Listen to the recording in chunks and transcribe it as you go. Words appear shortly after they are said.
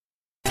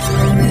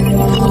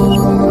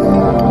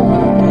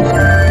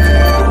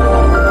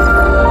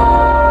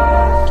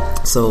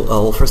So,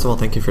 well, first of all,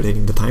 thank you for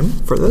taking the time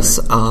for this.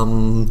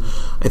 Right.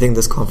 I think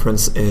this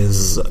conference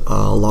is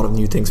a lot of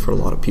new things for a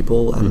lot of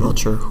people. I'm not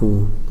sure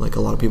who, like, a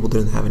lot of people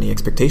didn't have any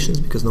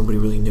expectations because nobody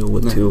really knew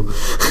what to...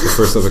 The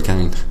first of a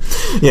kind.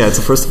 Yeah, it's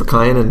a first of a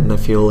kind, and I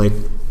feel like,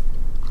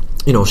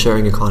 you know,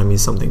 sharing economy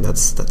is something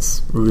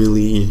that's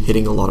really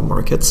hitting a lot of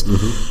markets.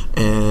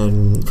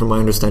 And from my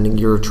understanding,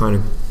 you're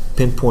trying to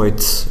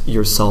pinpoint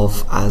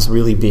yourself as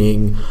really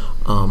being...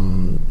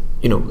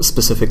 you know,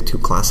 specific to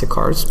classic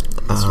cars,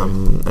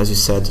 right. As you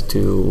said,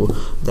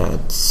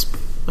 that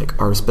like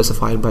are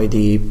specified by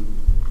the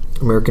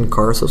American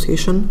Car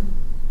Association.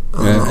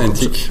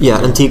 Antique.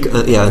 Antique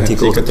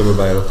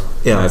Automobile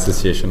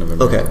Association of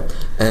America.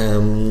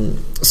 Okay.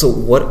 So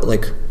what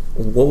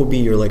would be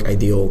your like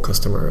ideal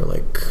customer,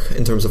 like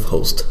in terms of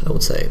host? I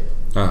would say.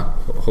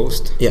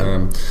 Host.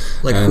 Yeah.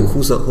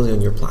 Who's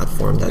on your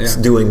platform that's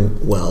doing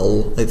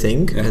well? I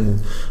think, and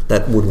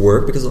that would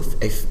work because of.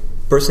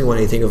 Personally, when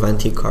I think of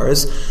antique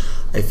cars,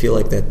 I feel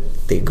like that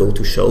they go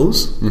to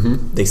shows,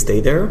 they stay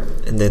there,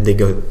 and then they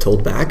go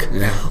towed back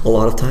a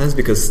lot of times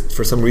because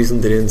for some reason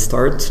they didn't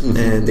start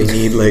and they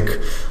need like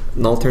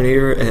an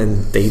alternator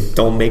and they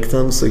don't make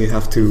them, so you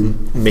have to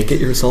make it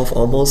yourself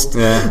almost.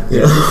 No.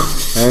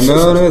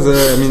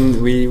 I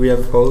mean, we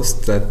have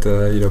hosts that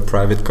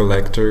private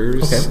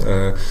collectors,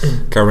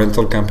 car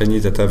rental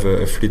companies that have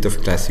a fleet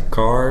of classic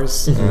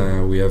cars.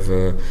 We have.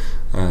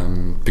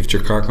 Picture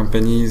car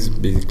companies,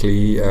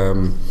 basically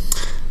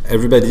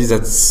everybody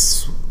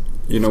that's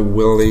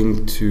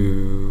willing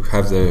to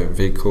have the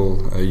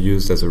vehicle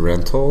used as a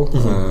rental.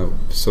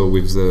 So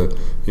with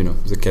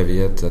the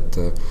caveat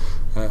that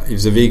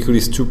if the vehicle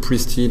is too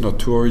pristine or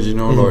too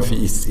original, or if it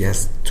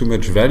has too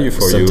much value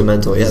for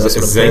sentimental, you, that's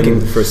what I'm thinking.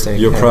 The first thing,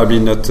 you're probably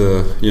not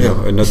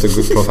not a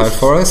good profile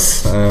for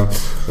us. A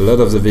lot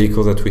of the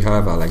vehicles that we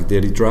have are like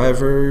daily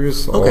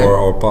drivers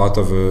or part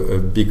of a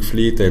big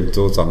fleet, and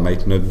those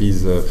might not be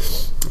the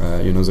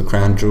the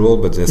crown jewel,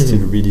 but they're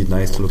still really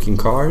nice looking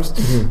cars.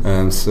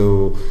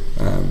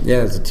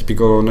 The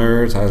typical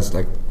owner has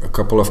like a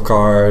couple of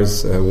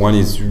cars. One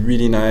is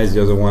really nice,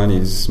 the other one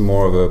is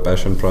more of a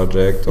passion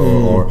project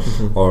or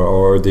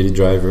a daily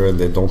driver, and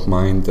they don't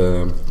mind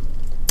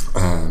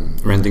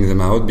renting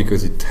them out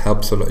because it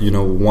helps a lot.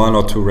 One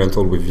or two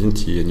rental with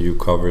Vinti, and you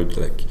covered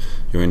like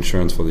your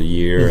insurance for the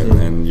year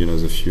and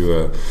the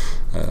few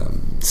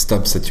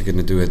stops that you're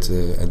going to do at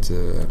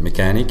the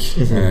mechanic.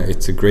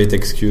 It's a great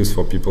excuse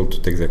for people to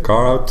take their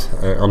car out.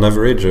 On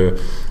average, a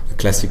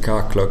classic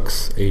car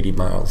clocks 80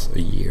 miles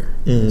a year.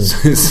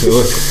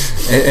 So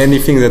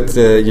anything that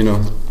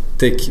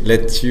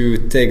lets you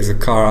take the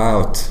car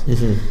out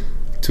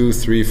 2,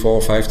 3,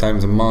 4, 5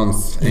 times a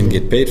month and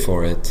get paid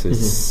for it.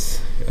 It's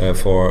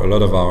for a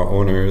lot of our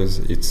owners,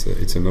 it's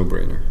a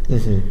no-brainer.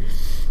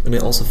 And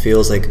it also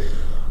feels like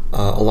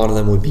a lot of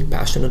them would be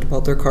passionate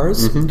about their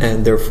cars,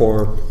 and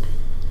therefore,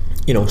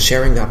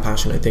 sharing that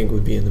passion, I think,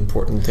 would be an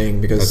important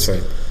thing because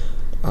that's right.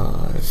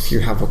 If you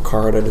have a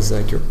car that is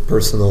like your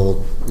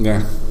personal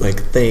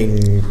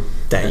thing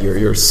that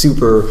you're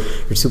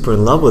super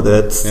in love with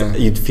it,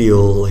 you'd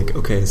feel like,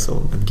 okay,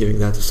 so I'm giving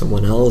that to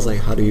someone else.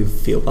 Like, how do you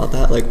feel about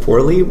that? Like,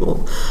 poorly?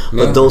 Well,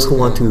 but those who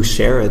want to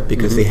share it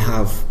because they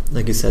have,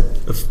 like you said,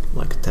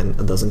 like a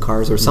dozen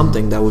cars or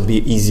something, that would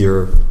be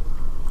easier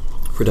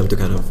for them to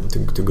kind of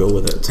to go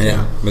with it.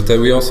 But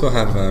we also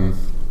have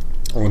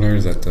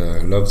owners that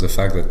love the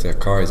fact that their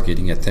car is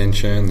getting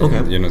attention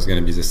and it's going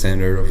to be the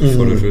center of a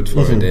photo shoot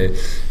for a day,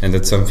 and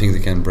that's something they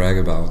can brag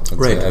about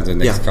at the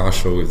next car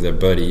show with their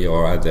buddy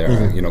or at their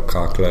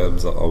car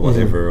clubs or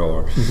whatever,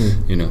 or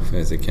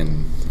they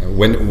can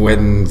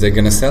when they're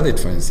going to sell it,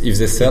 for instance, if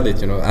they sell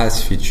it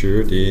as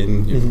featured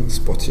in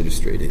Sports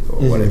Illustrated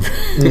or whatever.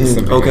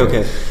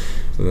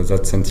 So there's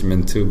that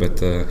sentiment too, but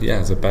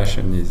the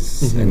passion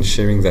is and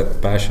sharing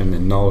that passion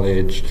and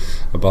knowledge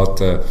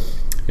about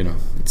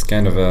it's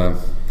kind of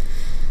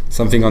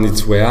something on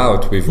its way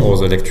out with all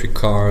the electric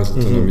cars,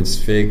 autonomous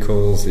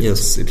vehicles.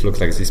 It looks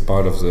like this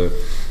part of the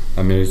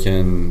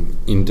American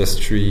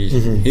industry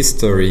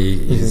history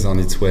is on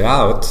its way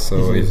out.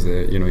 So if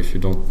if you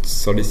don't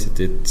solicit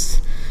it,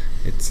 it's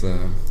it's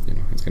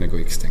going to go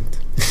extinct.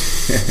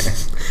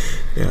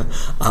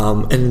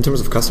 And in terms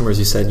of customers,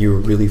 you said you were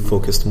really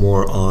focused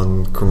more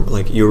on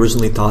you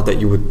originally thought that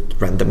you would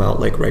rent them out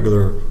like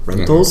regular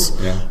rentals,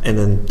 and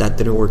then that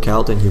didn't work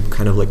out, and you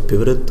kind of like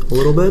pivoted a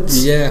little bit.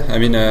 I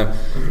mean,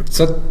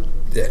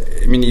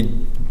 it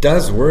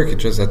does work.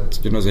 It's just that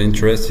the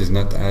interest is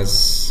not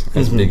as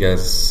big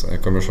as a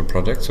commercial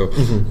project. So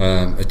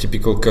a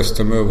typical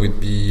customer would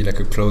be like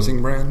a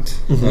clothing brand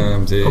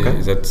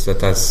that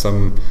has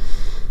some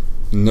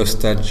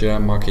nostalgia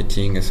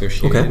marketing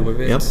associated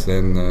with it,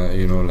 then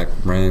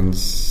like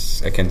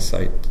brands I can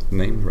cite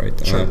names,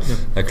 right?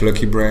 Like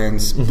Lucky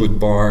Brands, Boot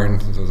Barn,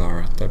 those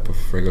are type of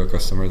regular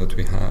customer that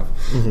we have.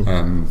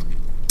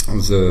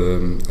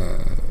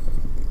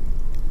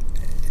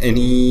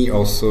 Any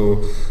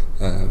also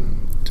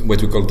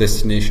what we call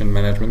destination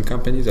management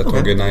companies that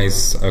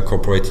organize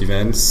corporate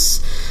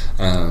events.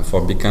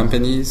 for big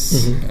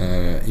companies,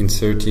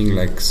 inserting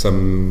like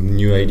some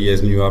new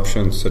ideas, new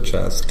options, such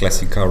as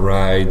classic car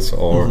rides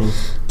or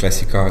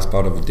classic car as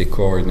part of a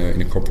decor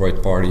in a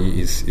corporate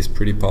party is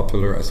pretty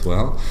popular as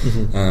well.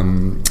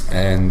 And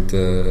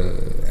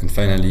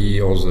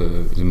finally, all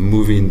the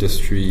movie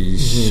industry,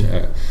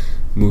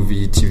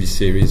 movie, TV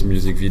series,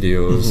 music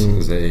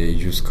videos, they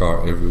use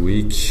car every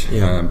week.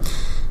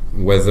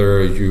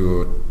 Whether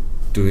you're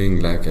doing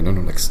like, I don't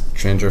know, like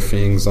Stranger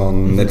Things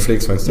on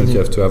Netflix, for instance, you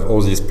have to have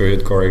all these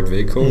period correct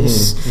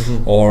vehicles,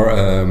 or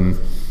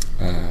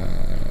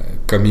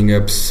coming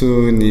up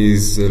soon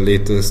is the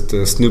latest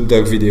Snoop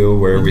Dogg video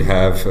where we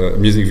have a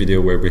music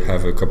video where we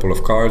have a couple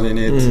of cars in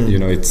it. You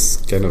know, it's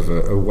kind of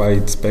a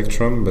wide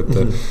spectrum, but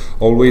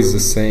always the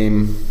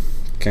same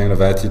kind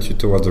of attitude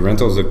towards the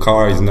rental. The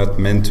car is not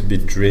meant to be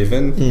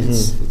driven.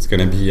 It's going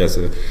to be as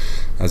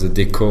a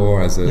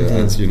decor, as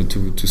you know,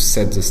 to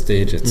set the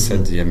stage and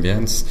set the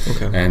ambience.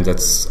 And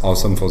that's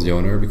awesome for the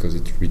owner because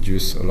it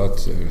reduces a lot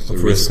the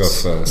risk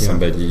of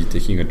somebody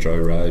taking a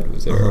joyride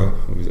with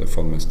a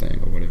Ford Mustang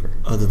or whatever.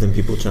 Other than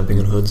people jumping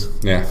on hoods.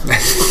 Yeah.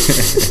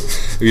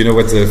 You know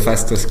what's the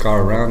fastest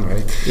car around,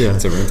 right? Yeah.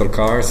 It's a rental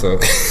car, so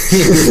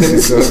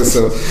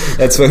so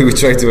that's what we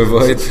try to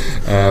avoid.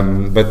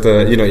 But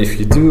you know, if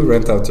you do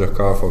rent out your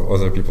car for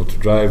other people to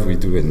drive, we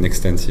do an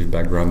extensive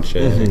background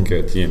check,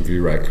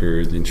 DMV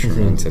record,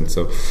 insurance, and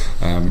so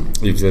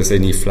if there's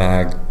any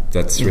flag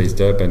that's raised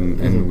up,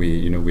 and we,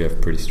 you know, we have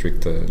pretty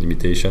strict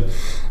limitation.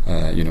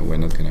 You know, we're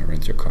not going to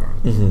rent your car.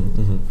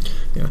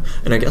 Yeah,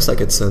 and I guess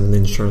like it's an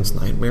insurance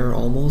nightmare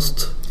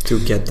almost to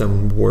get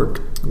them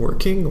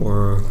working,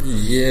 or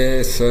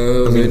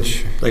so I mean,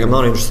 like I'm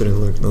not interested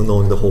in like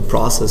knowing the whole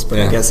process, but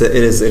I guess it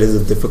is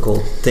a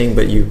difficult thing.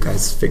 But you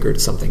guys figured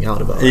something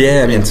out about it.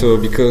 Yeah, I mean, so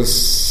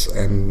because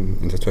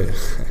and that's why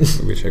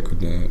I wish I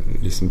could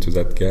listen to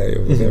that guy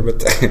over there.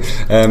 But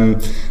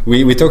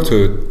we talked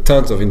to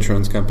tons of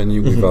insurance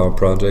companies with our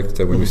project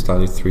when we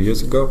started 3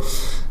 years ago,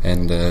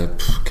 and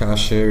car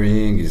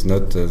sharing is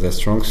not their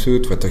strong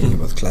suit. We're talking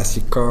about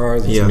classic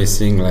cars. It's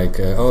missing like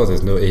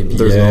there's no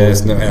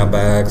ABS, no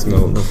airbags,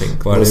 nothing.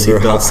 Whatever. No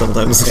seatbelts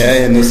sometimes.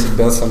 No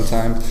seatbelts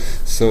sometimes.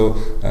 So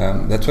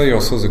that's why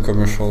also the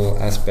commercial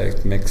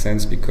aspect makes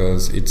sense,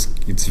 because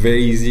it's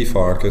very easy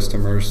for our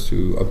customers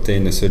to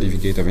obtain a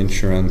certificate of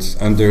insurance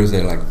under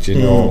their like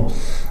general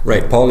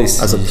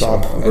policy as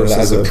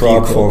a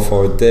prop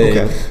for a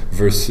day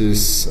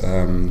versus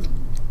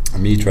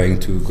me trying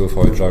to go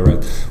for a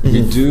joyride.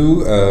 We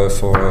do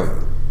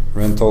for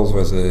rentals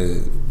where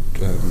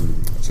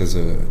there's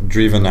a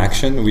driven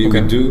action. We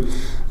do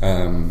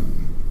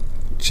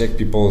check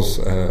people's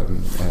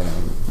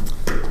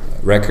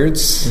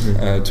records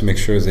to make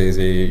sure they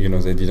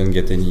didn't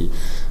get any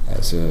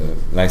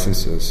license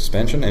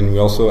suspension, and we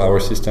also, our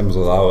systems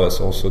allow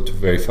us also to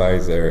verify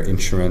their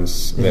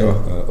insurance, their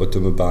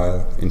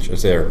automobile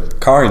insurance, their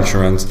car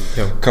insurance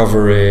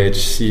coverage,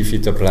 see if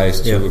it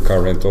applies to a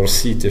car rental,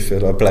 see if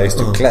it applies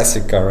to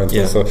classic car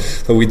rental.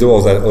 So we do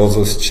all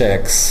those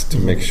checks to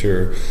make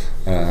sure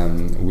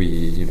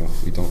we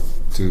don't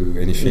do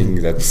anything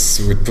that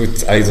would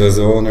put either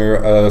the owner,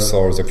 us,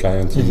 or the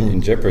client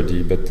in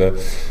jeopardy. But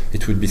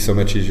it would be so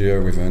much easier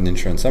with an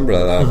insurance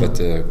umbrella. But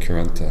the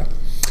current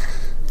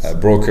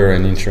broker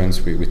and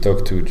insurance we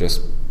talk to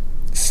just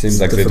seems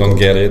like they don't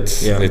get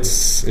it.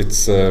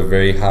 It's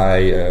very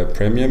high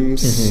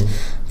premiums,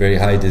 very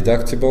high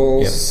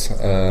deductibles,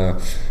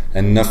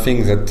 and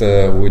nothing that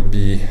would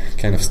be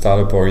kind of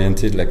startup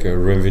oriented, like a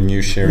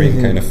revenue sharing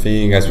kind of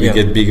thing. As we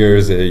get bigger,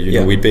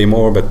 we pay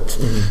more, but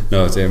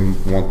no, they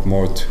want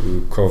more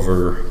to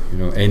cover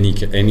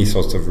any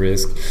sorts of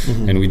risk,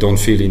 and we don't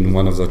fill in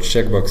one of those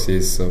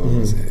checkboxes. So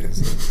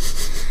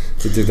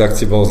the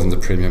deductibles and the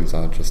premiums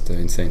are just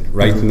insane.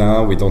 Right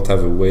now, we don't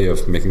have a way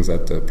of making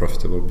that a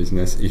profitable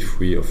business if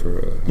we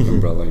offer an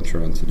umbrella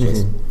insurance.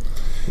 It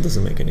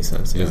doesn't make any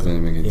sense. It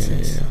doesn't make any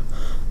sense.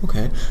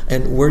 Okay.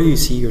 And where do you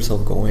see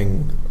yourself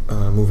going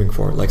moving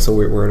forward? Like, so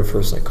we're at a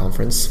first like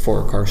conference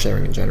for car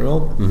sharing in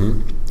general.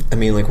 I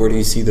mean, like, where do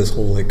you see this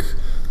whole like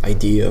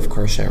idea of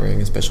car sharing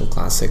and special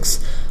classics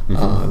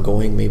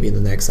going maybe in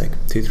the next like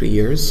 2-3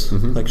 years,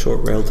 like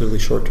relatively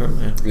short term?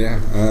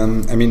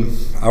 I mean,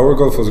 our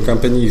goal for the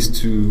company is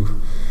to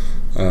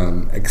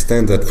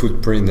extend that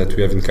footprint that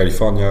we have in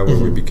California, where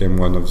we became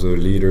one of the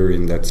leader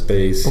in that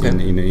space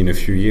in a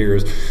few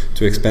years,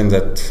 to expand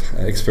that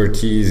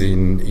expertise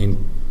in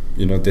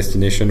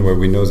destination where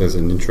we know there's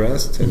an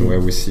interest and where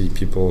we see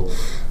people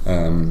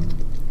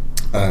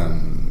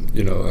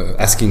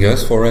asking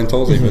us for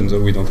rentals, even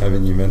though we don't have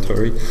any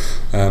inventory.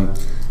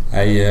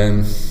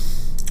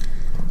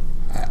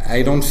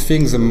 I don't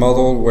think the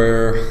model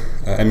where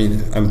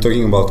I'm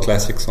talking about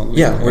classics only.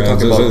 Yeah, we're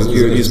talking about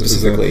you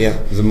specifically.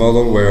 The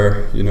model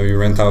where you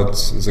rent out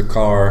the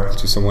car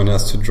to someone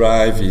else to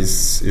drive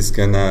is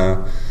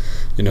gonna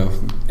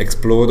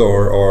explode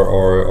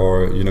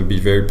or be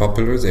very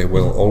popular. They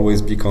will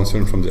always be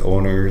concerned from the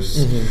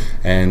owners,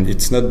 and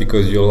it's not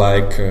because you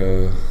like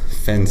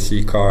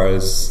fancy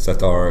cars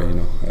that are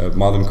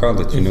modern cars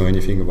that you know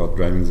anything about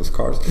driving those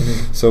cars.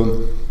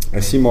 So I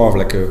see more of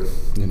like a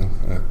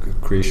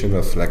creation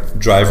of like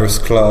drivers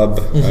club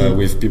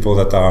with people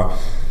that are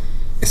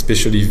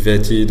especially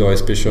vetted or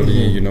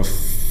especially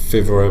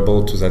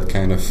favorable to that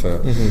kind of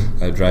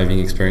driving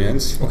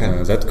experience.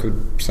 That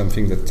could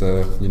something that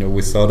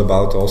we thought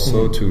about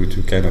also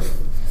to kind of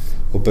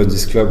open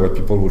this club where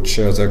people would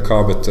share their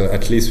car, but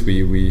at least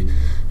we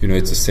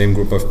it's the same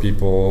group of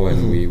people,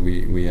 and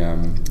we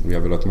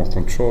have a lot more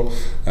control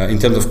in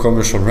terms of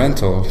commercial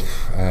rental.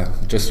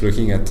 Just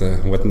looking at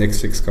what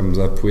Netflix comes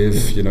up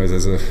with,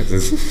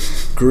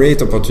 there's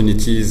great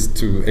opportunities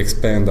to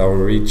expand our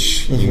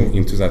reach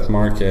into that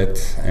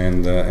market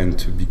and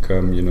to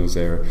become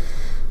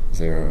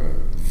their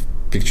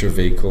picture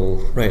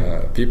vehicle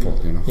people.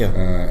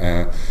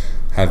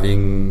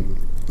 Having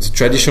the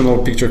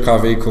traditional picture car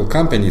vehicle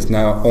companies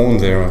now own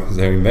their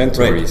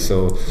inventory,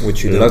 so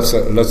which lots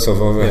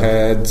of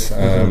overhead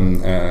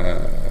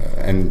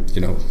and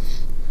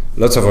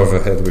lots of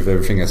overhead with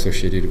everything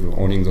associated with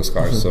owning those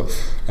cars. So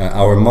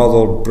our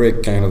model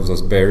break kind of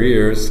those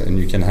barriers, and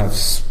you can have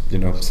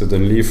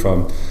suddenly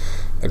from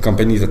a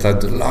company that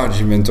had a large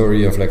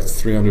inventory of like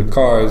 300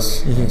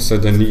 cars,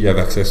 suddenly you have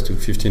access to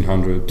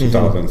 1,500,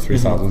 2,000,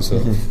 3,000.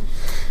 So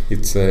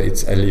it's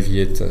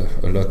alleviate a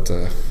lot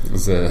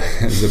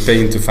the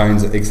pain to find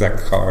the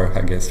exact car,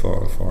 I guess,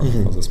 for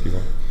those people.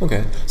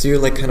 Okay, so you're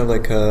like kind of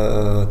like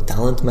a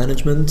talent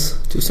management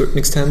to a certain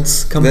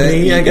extent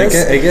company, I guess.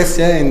 I guess,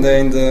 yeah. In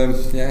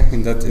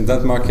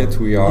that market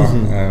we are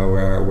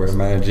we're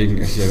managing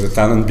the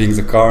talent being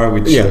the car,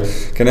 which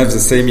can have the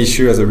same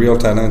issue as a real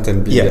talent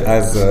and be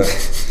as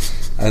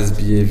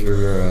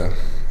behavior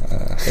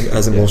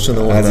as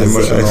emotional and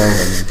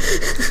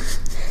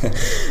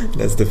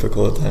that's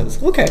difficult at times.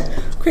 Okay,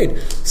 great.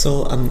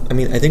 So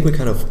I think we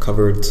kind of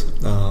covered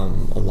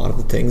a lot of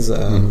the things.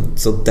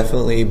 So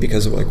definitely,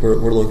 because like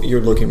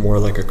you're looking more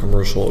like a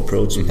commercial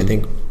approach. I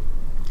think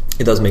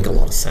it does make a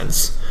lot of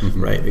sense,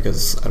 right?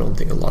 Because I don't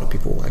think a lot of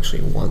people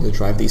actually want to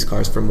drive these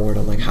cars for more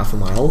than like half a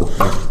mile.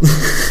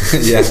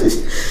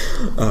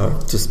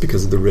 Just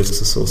because of the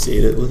risks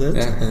associated with it.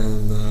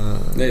 And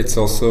it's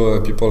also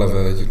people have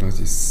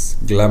this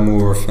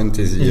glamour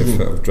fantasy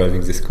of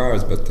driving these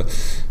cars, but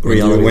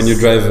when you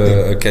drive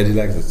a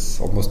Cadillac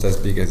that's almost as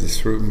big as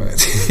this room,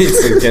 it's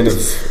kind of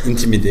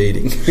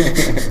intimidating.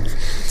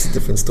 It's a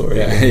different story.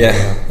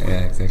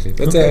 Yeah, exactly.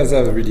 But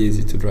they're really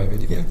easy to drive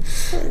anyway.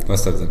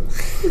 Most of them.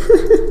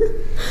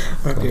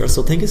 All right, Pierre,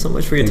 so thank you so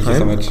much for your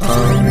time. Thank you so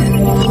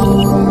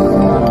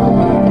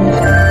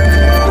much.